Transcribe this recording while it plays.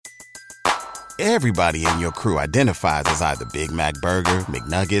Everybody in your crew identifies as either Big Mac Burger,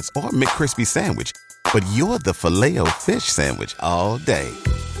 McNuggets, or McCrispy Sandwich. But you're the Filet-O-Fish Sandwich all day.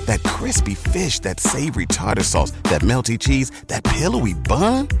 That crispy fish, that savory tartar sauce, that melty cheese, that pillowy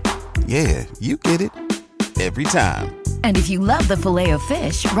bun. Yeah, you get it. Every time. And if you love the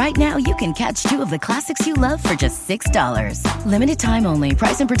Filet-O-Fish, right now you can catch two of the classics you love for just $6. Limited time only.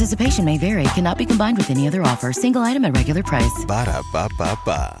 Price and participation may vary. Cannot be combined with any other offer. Single item at regular price.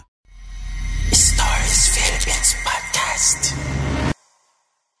 Ba-da-ba-ba-ba. Stars Philippines Podcast.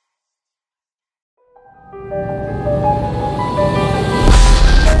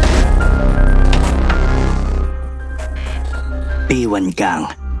 B1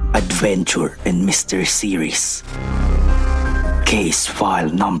 Gang Adventure and Mystery Series. Case File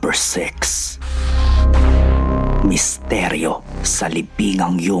Number 6. Misteryo sa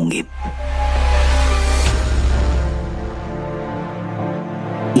Libingang Yungib.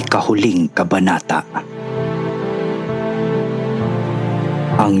 Ikahuling kabanata.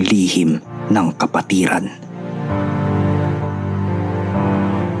 Ang lihim ng Kapatiran.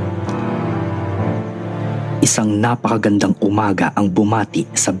 Isang napakagandang umaga ang bumati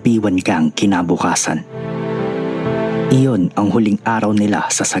sa B1 Gang kinabukasan. Iyon ang huling araw nila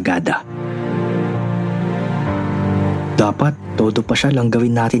sa sagada. Dapat todo pa siya lang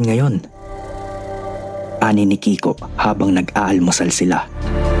gawin natin ngayon. Ani ni Kiko habang nag-aalmusal sila.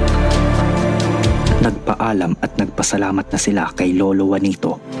 Nagpaalam at nagpasalamat na sila kay Lolo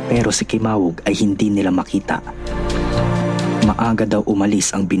Juanito pero si Kimawog ay hindi nila makita. Maaga daw umalis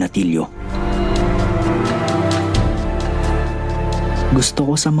ang binatilyo.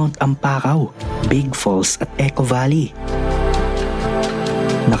 Gusto ko sa Mount Ampakaw, Big Falls at Echo Valley.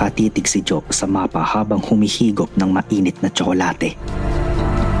 Nakatitig si Joe sa mapa habang humihigop ng mainit na tsokolate.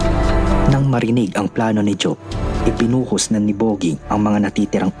 Nang marinig ang plano ni Joe, ipinuhos na ni Boging ang mga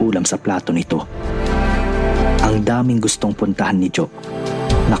natitirang ulam sa plato nito. Ang daming gustong puntahan ni Joe.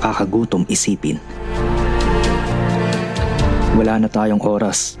 Nakakagutom isipin. Wala na tayong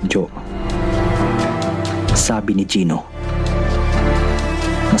oras, Joe. Sabi ni Gino.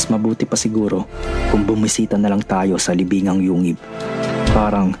 Mas mabuti pa siguro kung bumisita na lang tayo sa Libingang Yungib.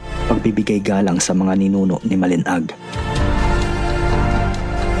 Parang pagbibigay galang sa mga ninuno ni Malinag.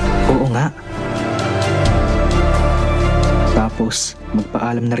 Oo nga. Tapos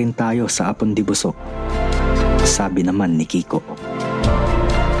magpaalam na rin tayo sa Apon di Buso. Sabi naman ni Kiko.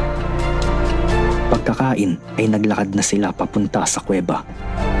 Pagkakain ay naglakad na sila papunta sa kuweba.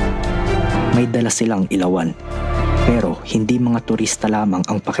 May dala silang ilawan. Pero hindi mga turista lamang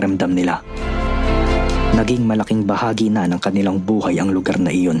ang pakiramdam nila. Naging malaking bahagi na ng kanilang buhay ang lugar na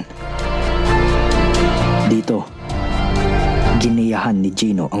iyon. Dito, giniyahan ni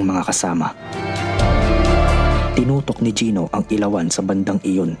Gino ang mga kasama. Tinutok ni Gino ang ilawan sa bandang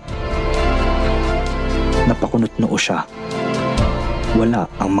iyon. Napakunot noo siya. Wala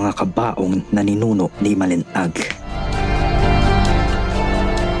ang mga kabaong na ninuno ni Malinag.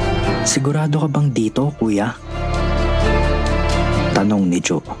 Sigurado ka bang dito, kuya? Tanong ni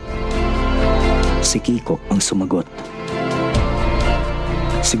Joe. Si Kiko ang sumagot.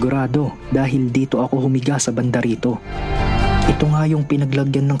 Sigurado dahil dito ako humiga sa banda rito. Ito nga yung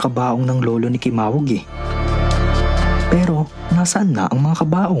pinaglagyan ng kabaong ng lolo ni Kimawog eh. Pero nasaan na ang mga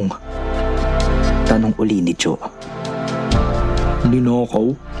kabaong? Tanong uli ni Joe.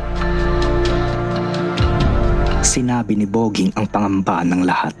 Ninakaw? Sinabi ni Boging ang pangamba ng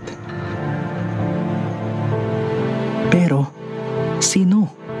lahat. Pero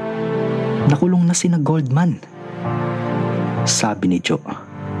sino? Nakulong na sina Goldman. Sabi ni Joe.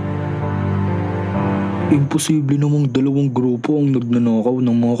 Imposible namang dalawang grupo ang nagnanakaw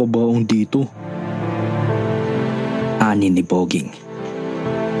ng mga kabaong dito. Ani ni Boging.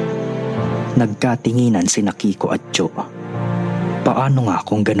 Nagkatinginan sina Kiko at Joe. Paano nga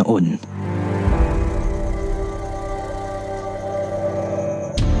kung ganoon?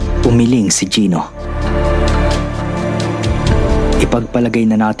 Umiling si Gino. Ipagpalagay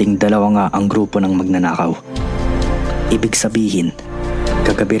na nating dalawa nga ang grupo ng magnanakaw. Ibig sabihin,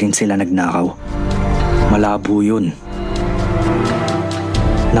 kagabi rin sila nagnakaw. Malabo yun.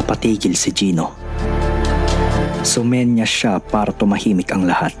 Napatigil si Gino. Sumenya siya para tumahimik ang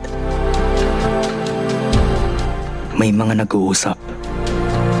lahat. May mga nag-uusap.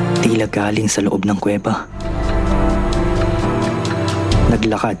 Tila galing sa loob ng kuweba.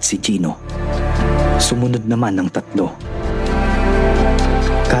 Naglakad si Gino. Sumunod naman ng tatlo.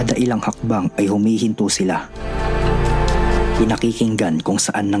 Kada ilang hakbang ay humihinto sila. Pinakikinggan kung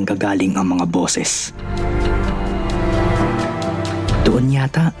saan nanggagaling ang mga boses. Doon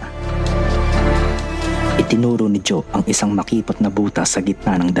yata. Tinuro ni Joe ang isang makipot na butas sa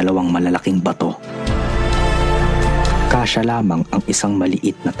gitna ng dalawang malalaking bato. Kasya lamang ang isang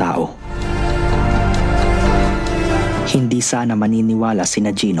maliit na tao. Hindi sana maniniwala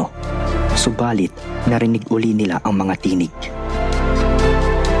sina Gino, subalit narinig uli nila ang mga tinig.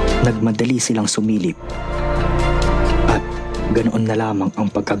 Nagmadali silang sumilip at ganoon na lamang ang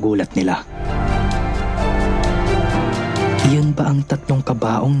pagkagulat nila. Iyon ba ang tatlong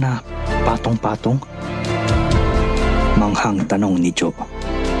kabaong na patong-patong? Manghang tanong ni Joe.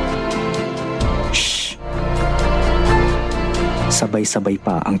 Shh! Sabay-sabay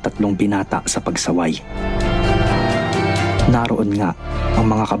pa ang tatlong binata sa pagsaway. Naroon nga ang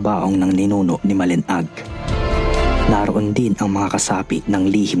mga kabaong ng ninuno ni Malinag. Naroon din ang mga kasapi ng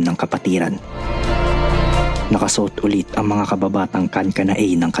lihim ng kapatiran. Nakasuot ulit ang mga kababatang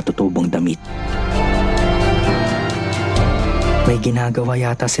kankanae ng katutubong damit. May ginagawa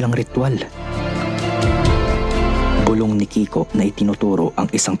yata silang ritual. Bulong ni Kiko na itinuturo ang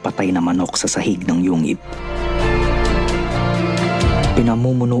isang patay na manok sa sahig ng yungib.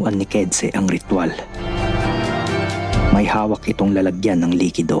 Pinamumunuan ni Kedse ang ritual. May hawak itong lalagyan ng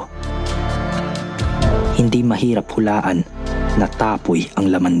likido. Hindi mahirap hulaan na tapoy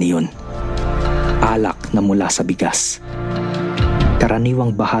ang laman niyon. Alak na mula sa bigas.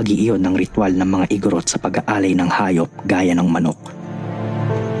 Karaniwang bahagi iyon ng ritual ng mga igorot sa pag-aalay ng hayop gaya ng manok.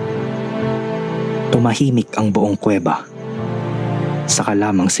 Tumahimik ang buong kuweba. Saka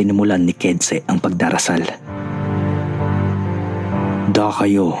lamang sinimulan ni Kedse ang pagdarasal. Da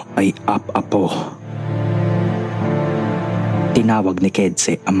kayo ay ap-apo. Tinawag ni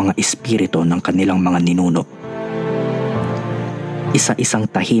Kedse ang mga espiritu ng kanilang mga ninuno. Isa-isang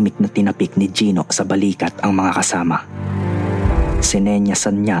tahimik na tinapik ni Gino sa balikat ang mga kasama.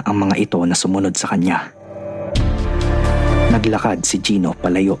 Sinenyasan niya ang mga ito na sumunod sa kanya. Naglakad si Gino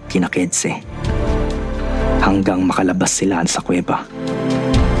palayo kina Kedse hanggang makalabas sila sa kuweba.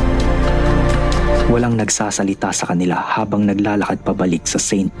 Walang nagsasalita sa kanila habang naglalakad pabalik sa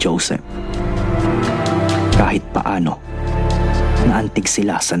St. Joseph. Kahit paano, naantig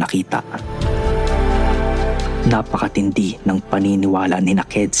sila sa nakita. Napakatindi ng paniniwala ni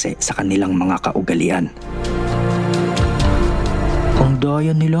Kedse sa kanilang mga kaugalian. Ang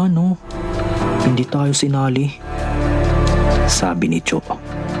daya nila, no? Hindi tayo sinali, sabi ni Joe.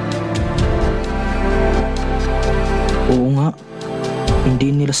 Oo nga,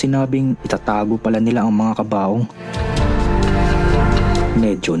 hindi nila sinabing itatago pala nila ang mga kabaong.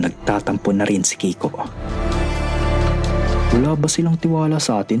 Medyo nagtatampo na rin si Kiko. Wala ba silang tiwala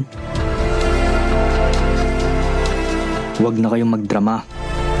sa atin? Huwag na kayong magdrama.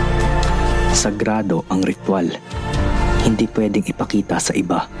 Sagrado ang ritual. Hindi pwedeng ipakita sa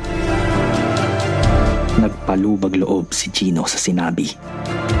iba. Nagpalubag loob si Gino sa sinabi.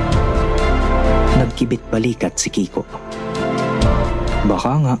 Nagkibit balikat si Kiko.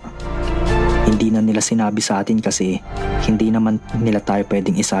 Baka nga, hindi na nila sinabi sa atin kasi hindi naman nila tayo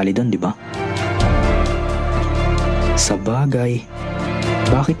pwedeng isali doon, di ba? Sa bagay,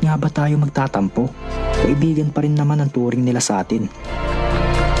 bakit nga ba tayo magtatampo? Kaibigan pa rin naman ang turing nila sa atin,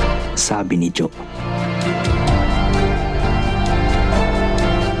 sabi ni Joe.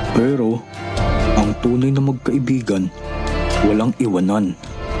 Pero, ang tunay na magkaibigan, walang iwanan.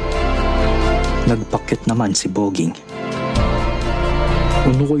 Nagpakyut naman si Boging.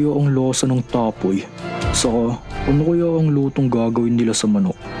 Ano kaya ang lasa ng tapoy? Saka, ano kaya ang lutong gagawin nila sa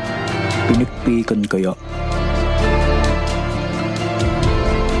manok? Pinikpikan kaya?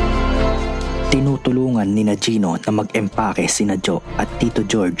 Tinutulungan ni Gino na mag-empake sina Joe at Tito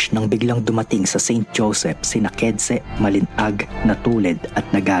George nang biglang dumating sa St. Joseph sina Kedse, Malinag, Natuled at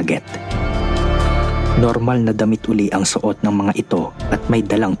Nagaget. Normal na damit uli ang suot ng mga ito at may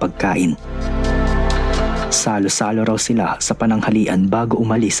dalang pagkain. Salo-salo raw sila sa pananghalian bago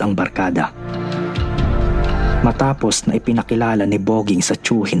umalis ang barkada. Matapos na ipinakilala ni Boging sa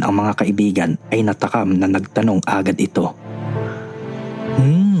tsuhin ang mga kaibigan ay natakam na nagtanong agad ito.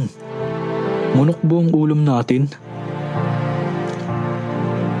 Manok ba ang ulam natin?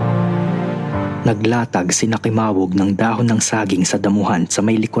 Naglatag si Nakimawog ng dahon ng saging sa damuhan sa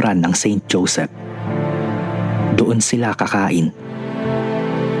may likuran ng St. Joseph. Doon sila kakain.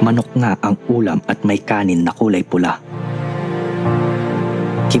 Manok nga ang ulam at may kanin na kulay pula.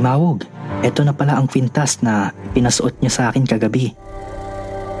 Kimawog, eto na pala ang kwintas na pinasuot niya sa akin kagabi,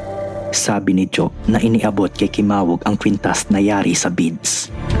 sabi ni Joe na iniabot kay Kimawog ang kwintas na yari sa beads.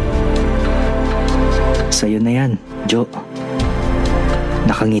 Sa'yo na yan, Joe.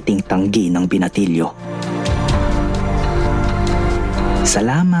 Nakangiting tanggi ng binatilyo.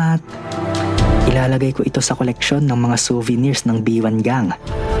 Salamat! Ilalagay ko ito sa koleksyon ng mga souvenirs ng B1 Gang.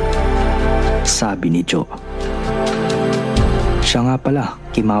 sabi ni Joe. Siya nga pala,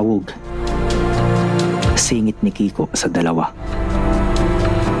 Kimawog. Singit ni Kiko sa dalawa.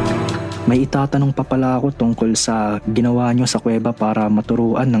 May itatanong pa pala ako tungkol sa ginawa nyo sa kuweba para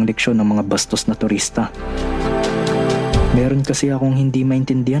maturuan ng leksyon ng mga bastos na turista. Meron kasi akong hindi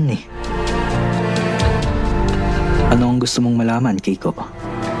maintindihan eh. Ano ang gusto mong malaman, Kiko?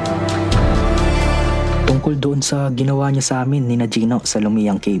 Tungkol doon sa ginawa niya sa amin ni Gino sa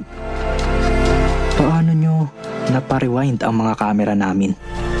Lumiyang Cave. Paano nyo napa-rewind ang mga kamera namin?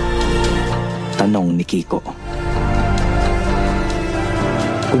 Tanong ni Kiko.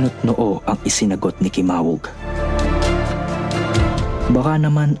 Kunot-noo ang isinagot ni Kimawog. Baka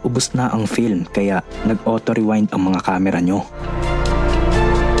naman ubos na ang film kaya nag-auto-rewind ang mga kamera nyo.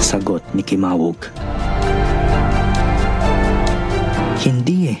 Sagot ni Kimawog.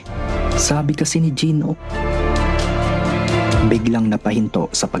 Hindi eh. Sabi kasi ni Gino. Biglang napahinto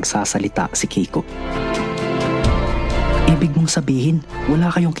sa pagsasalita si Kiko. Ibig mong sabihin,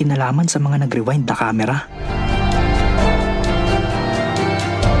 wala kayong kinalaman sa mga nag-rewind na kamera?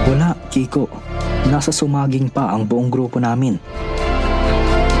 Wala, Kiko. Nasa sumaging pa ang buong grupo namin.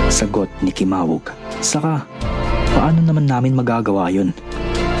 Sagot ni Kimawog. Saka, paano naman namin magagawa yun?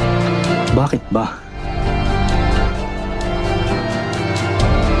 Bakit ba?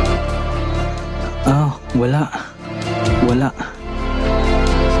 Wala.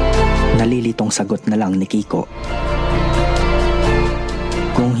 Nalilitong sagot na lang ni Kiko.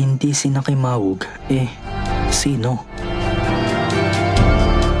 Kung hindi si Kimawog, sino?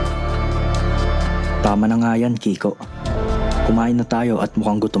 Tama na nga yan, Kiko. Kumain na tayo at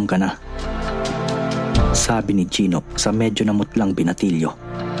mukhang gutom ka na. Sabi ni Gino sa medyo namutlang binatilyo.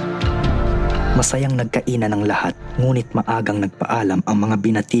 Masayang nagkainan ng lahat, ngunit maagang nagpaalam ang mga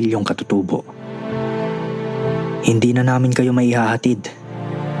binatilyong katutubo. Hindi na namin kayo maihahatid.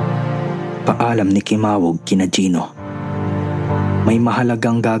 Paalam ni Kimawog kina Gino. May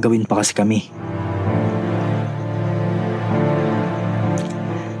mahalagang gagawin pa kasi kami.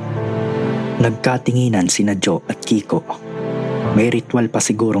 Nagkatinginan sina Joe at Kiko. May ritual pa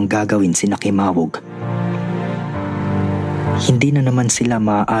sigurong gagawin sina Kimawog. Hindi na naman sila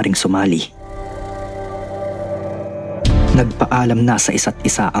maaaring sumali. Nagpaalam na sa isa't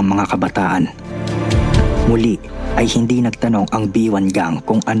isa ang mga kabataan. Muli ay hindi nagtanong ang B1 Gang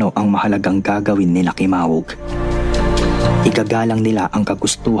kung ano ang mahalagang gagawin ni Kimawog. Igagalang nila ang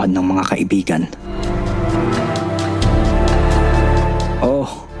kagustuhan ng mga kaibigan. Oh,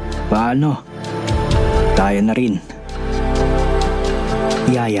 paano? Tayo na rin.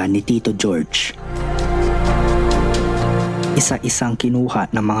 Yaya ni Tito George. Isa-isang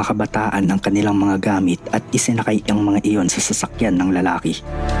kinuha ng mga kabataan ang kanilang mga gamit at isinakay ang mga iyon sa sasakyan ng lalaki.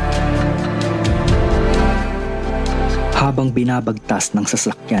 Habang binabagtas ng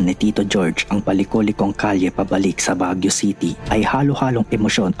sasakyan ni Tito George ang palikolikong kalye pabalik sa Baguio City ay halo-halong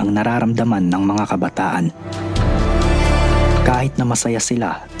emosyon ang nararamdaman ng mga kabataan. Kahit na masaya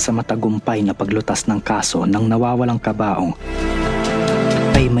sila sa matagumpay na paglutas ng kaso ng nawawalang kabaong,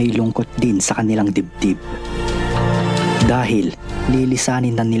 ay may lungkot din sa kanilang dibdib. Dahil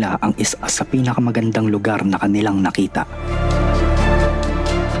lilisanin na nila ang isa sa pinakamagandang lugar na kanilang nakita.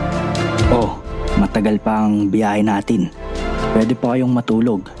 Oh, matagal pa ang biyahe natin. Pwede pa kayong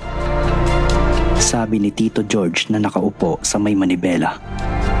matulog. Sabi ni Tito George na nakaupo sa may manibela.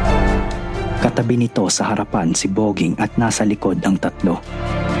 Katabi nito sa harapan si Boging at nasa likod ang tatlo.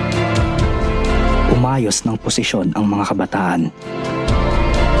 Umayos ng posisyon ang mga kabataan.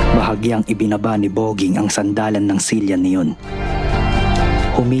 Bahagyang ibinaba ni Boging ang sandalan ng silya niyon.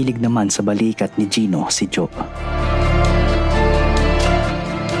 Humilig naman sa balikat ni Gino si Joe.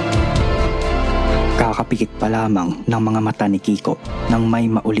 Kakapikit pa lamang ng mga mata ni Kiko nang may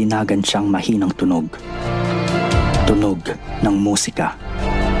maulinagan siyang mahinang tunog. Tunog ng musika.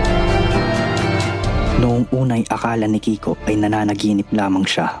 Noong unay akala ni Kiko ay nananaginip lamang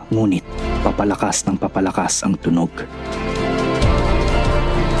siya, ngunit papalakas ng papalakas ang tunog.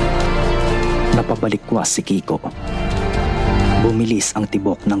 Napabalikwas si Kiko. Bumilis ang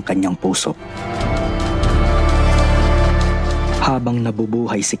tibok ng kanyang puso. Habang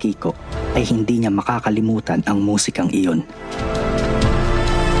nabubuhay si Kiko, ay hindi niya makakalimutan ang musikang iyon.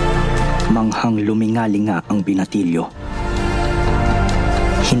 Manghang lumingalinga ang binatilyo.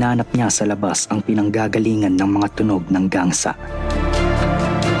 Hinanap niya sa labas ang pinanggagalingan ng mga tunog ng gangsa.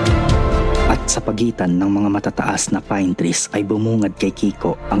 At sa pagitan ng mga matataas na pine trees ay bumungad kay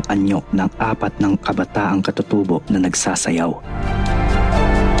Kiko ang anyo ng 4 ng kabataang katutubo na nagsasayaw.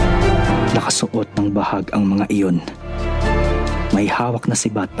 Nakasuot ng bahag ang mga iyon. May hawak na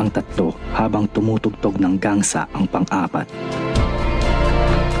sibat ang tatlo habang tumutugtog ng gangsa ang pang-4.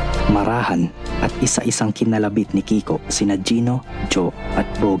 Marahan at isa-isang kinalabit ni Kiko sina Gino, Joe at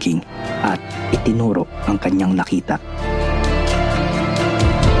Boging at itinuro ang kanyang nakita.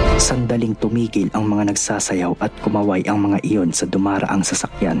 Sandaling tumigil ang mga nagsasayaw at kumaway ang mga iyon sa dumaraang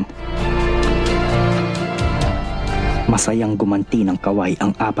sasakyan. Masayang gumanti ng kaway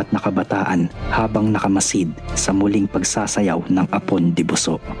ang 4 na kabataan habang nakamasid sa muling pagsasayaw ng Apon de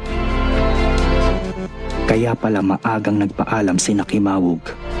Buso. Kaya pala maagang nagpaalam si Nakimawog.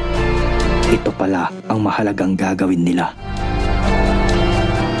 Ito pala ang mahalagang gagawin nila.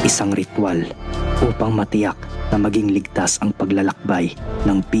 Isang ritual upang matiyak na maging ligtas ang paglalakbay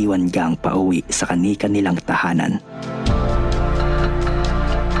ng P1 Gang pauwi sa kani-kanilang tahanan.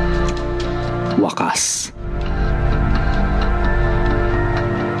 Wakas.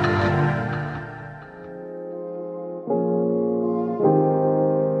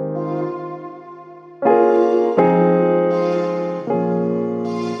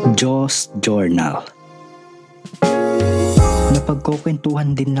 Joe's Journal.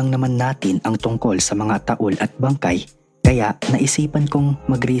 Napagkukwentuhan din lang naman natin ang tungkol sa mga taol at bangkay, kaya naisipan kong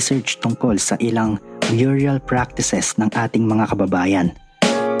mag-research tungkol sa ilang burial practices ng ating mga kababayan.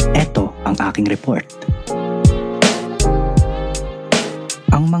 Ito ang aking report.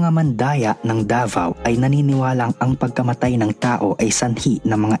 Ang mga mandaya ng Davao ay naniniwalang ang pagkamatay ng tao ay sanhi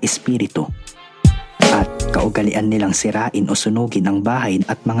ng mga espiritu at kaugalian nilang sirain o sunugin ang bahay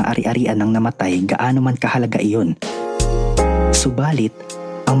at mga ari-arian ng namatay gaano man kahalaga iyon. Subalit,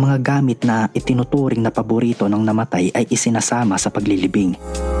 ang mga gamit na itinuturing na paborito ng namatay ay isinasama sa paglilibing.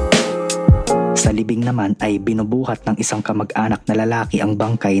 Sa libing naman ay binubuhat ng isang kamag-anak na lalaki ang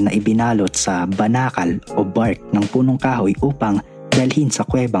bangkay na ibinalot sa banakal o bark ng punong kahoy upang dalhin sa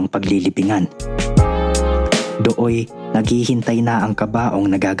kuwebang paglilibingan. Dooy naghihintay na ang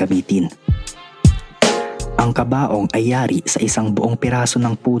kabaong na gagamitin. Ang kabaong ay yari sa isang buong piraso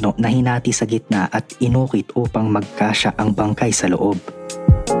ng puno na hinati sa gitna at inukit upang magkasya ang bangkay sa loob.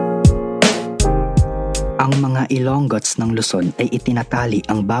 Ang mga ilonggots ng Luzon ay itinatali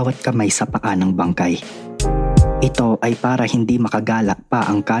ang bawat kamay sa paa ng bangkay. Ito ay para hindi makagala pa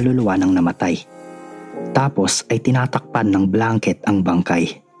ang kaluluwa ng namatay. Tapos ay tinatakpan ng blanket ang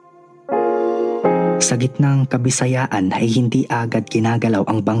bangkay. Sa gitnang kabisayaan ay hindi agad ginagalaw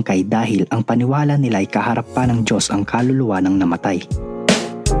ang bangkay dahil ang paniwala nila ay kaharap pa ng Diyos ang kaluluwa ng namatay.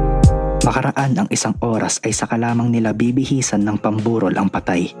 Makaraan ang 1 oras ay saka lamang nila bibihisan ng pamburol ang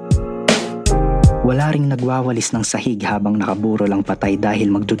patay. Wala ring nagwawalis ng sahig habang nakaburol ang patay dahil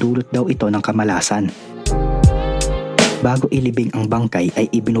magdudulot daw ito ng kamalasan. Bago ilibing ang bangkay ay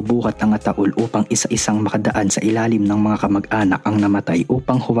ibinubuhat ang ataol upang isa-isang makadaan sa ilalim ng mga kamag-anak ang namatay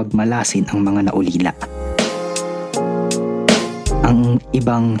upang huwag malasin ang mga naulila. Ang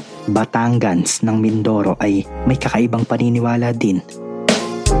ibang Batangans ng Mindoro ay may kakaibang paniniwala din.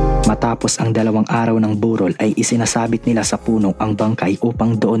 Matapos ang 2 araw ng burol ay isinasabit nila sa puno ang bangkay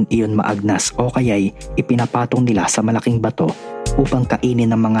upang doon iyon maagnas o kaya'y ipinapatong nila sa malaking bato upang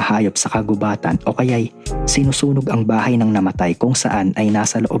kainin ng mga hayop sa kagubatan o kaya'y sinusunog ang bahay ng namatay kung saan ay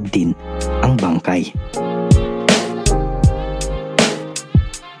nasa loob din ang bangkay.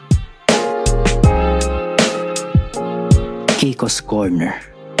 Kiko's Corner.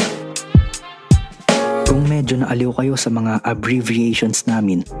 Kung medyo naaliw kayo sa mga abbreviations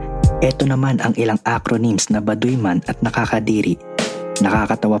namin, eto naman ang ilang acronyms na baduy man at nakakadiri.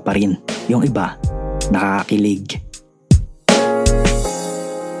 Nakakatawa pa rin. Yung iba, nakakakilig.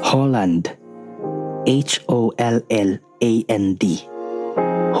 Holland. Holland.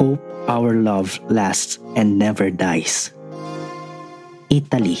 Hope our love lasts and never dies.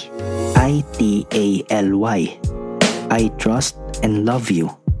 Italy. Italy. I trust and love you.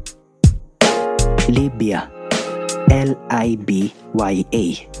 Libya. Libya.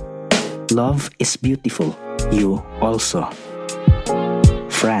 Love is beautiful, you also.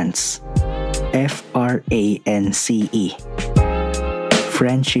 France. France.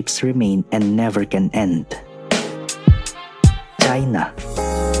 Friendships remain and never can end. China.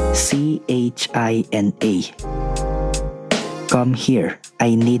 China. Come here,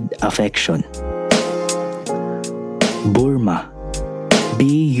 I need affection. Burma.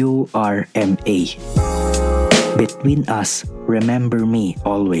 Burma. Between us, remember me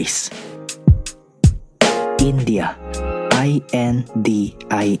always. India. India.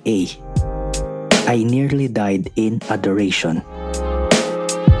 I nearly died in adoration.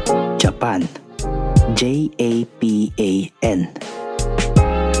 Japan. Japan.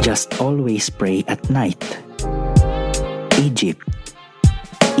 Just always pray at night. Egypt.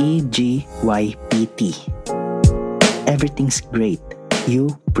 Egypt. Everything's great, you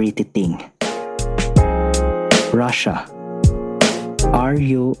pretty thing. Russia.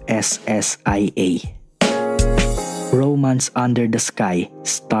 RUSSIA. Romance under the sky,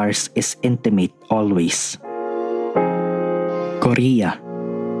 stars is intimate always. Korea,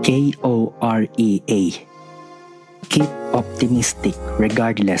 KOREA. Keep optimistic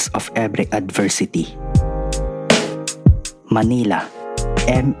regardless of every adversity. Manila,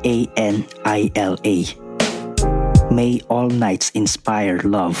 MANILA. May all nights inspire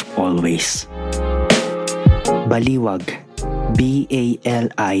love always. Baliwag,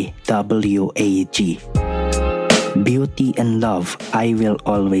 BALIWAG. Beauty and love I will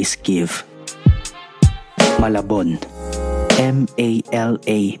always give. Malabon, MALABON.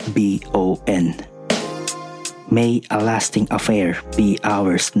 May a lasting affair be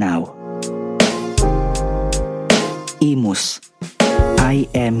ours now. Imus,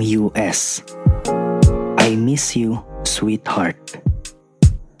 IMUS. I miss you, sweetheart.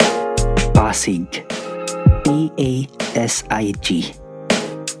 Pasig, PASIG.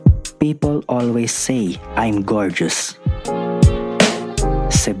 People always say I'm gorgeous.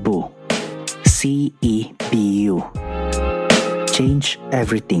 Cebu, CEBU. Change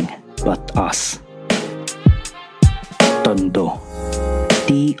everything but us. Tondo,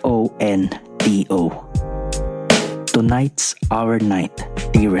 TONDO. Tonight's our night,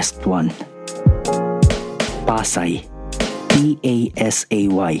 dearest one. Pasay,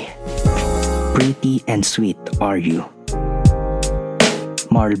 PASAY. Pretty and sweet are you.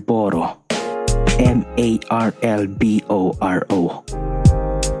 Marlboro, MARLBORO.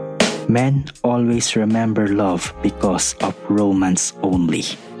 Men always remember love because of romance only.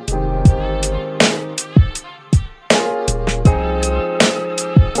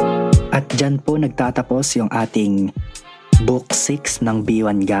 At dyan po nagtatapos yung ating Book 6 ng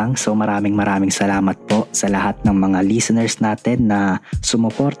B1 Gang. So maraming salamat po sa lahat ng mga listeners natin na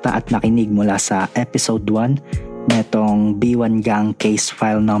sumuporta at nakinig mula sa episode 1 netong B1 Gang case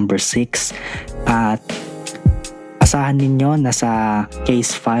file number 6. At asahan ninyo na sa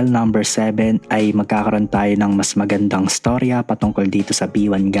case file number 7 ay magkakaroon tayo ng mas magandang storya patungkol dito sa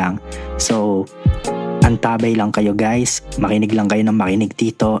B1 Gang. So antabay lang kayo guys, makinig lang kayo ng makinig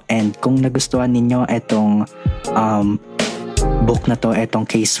dito, and kung nagustuhan ninyo etong book na to, etong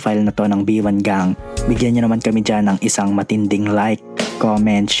case file na to ng B1 Gang, bigyan nyo naman kami dyan ng isang matinding like,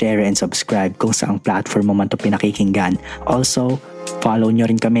 comment, share, and subscribe kung saang platform mo man to pinakikinggan. Also, follow nyo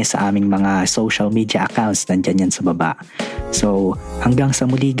rin kami sa aming mga social media accounts, nandyan yan sa baba. So, hanggang sa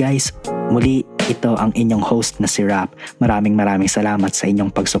muli guys, muli ito ang inyong host na si Rap. Maraming salamat sa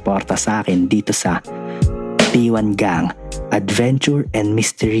inyong pagsuporta sa akin dito sa B1 Gang Adventure and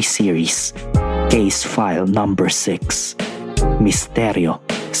Mystery Series Case File number 6, Misteryo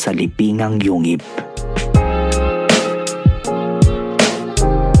sa Libingang Yungib.